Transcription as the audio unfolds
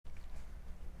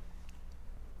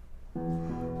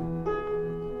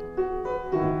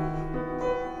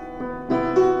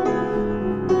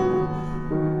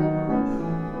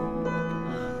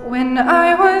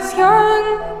I was young,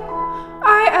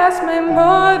 I asked my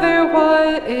mother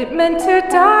what it meant to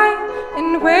die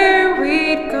and where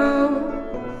we'd go.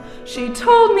 She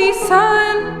told me,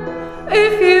 son,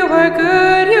 if you are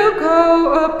good, you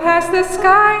go up past the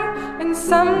sky and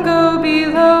some go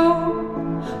below.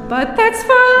 But that's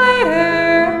for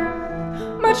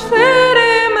later, much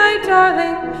later, my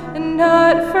darling, and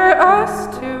not for us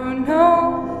to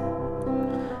know.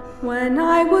 When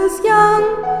I was young,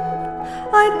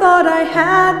 I thought I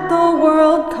had the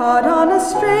world caught on a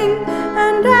string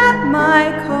and at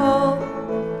my call.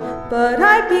 But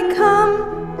I've become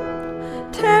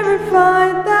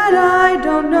terrified that I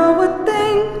don't know a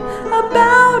thing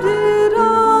about it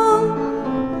all.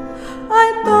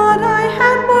 I thought I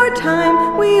had more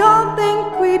time, we all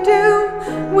think we do.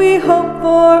 We hope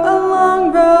for a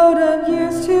long road of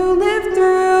years to live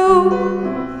through.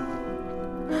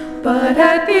 But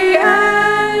at the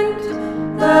end,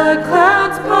 the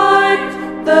clouds part,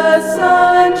 the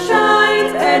sun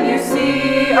shines, and you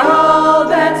see all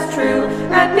that's true.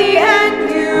 At the end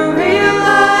you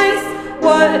realize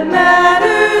what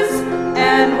matters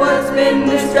and what's been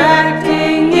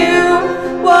distracting you.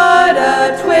 What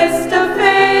a twist of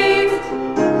fate.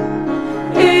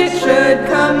 It should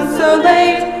come so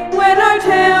late when our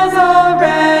tale's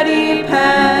already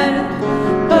penned,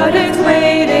 but it's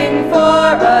waiting for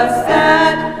us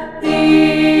at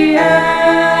the end.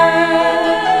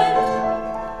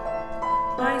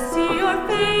 I see your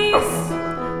face,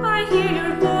 I hear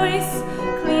your voice,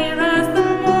 clear as the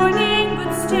morning,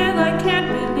 but still I can't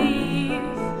believe.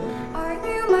 Are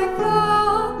you my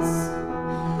thoughts,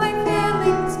 my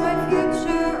feelings, my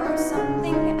future, or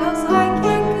something else I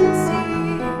can't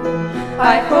conceive?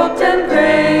 I hoped and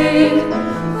prayed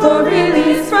for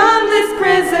release from this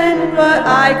prison, but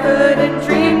I couldn't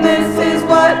dream this is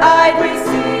what I'd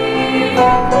receive.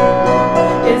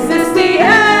 Is this the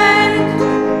end?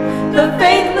 The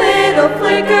faint little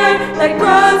flicker that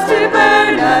grows to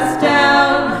burn us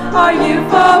down. Are you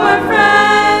for a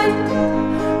friend?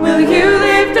 Will you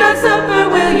lift us up or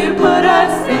will you put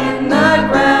us in the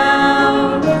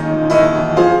ground?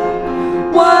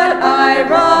 What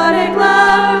ironic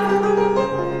love,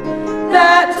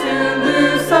 that to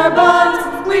loose our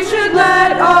bonds we should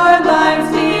let our lives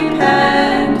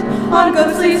depend on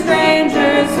ghostly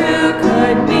strangers who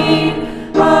could be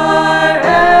our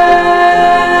end.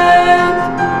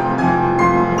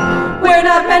 We're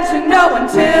not meant to know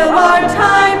until our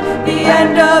time, the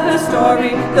end of the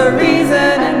story, the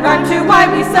reason and rhyme to why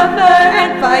we suffer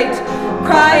and fight,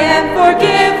 cry and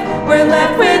forgive. We're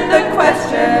left with the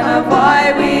question of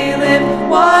why we live,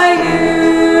 why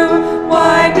you,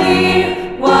 why me?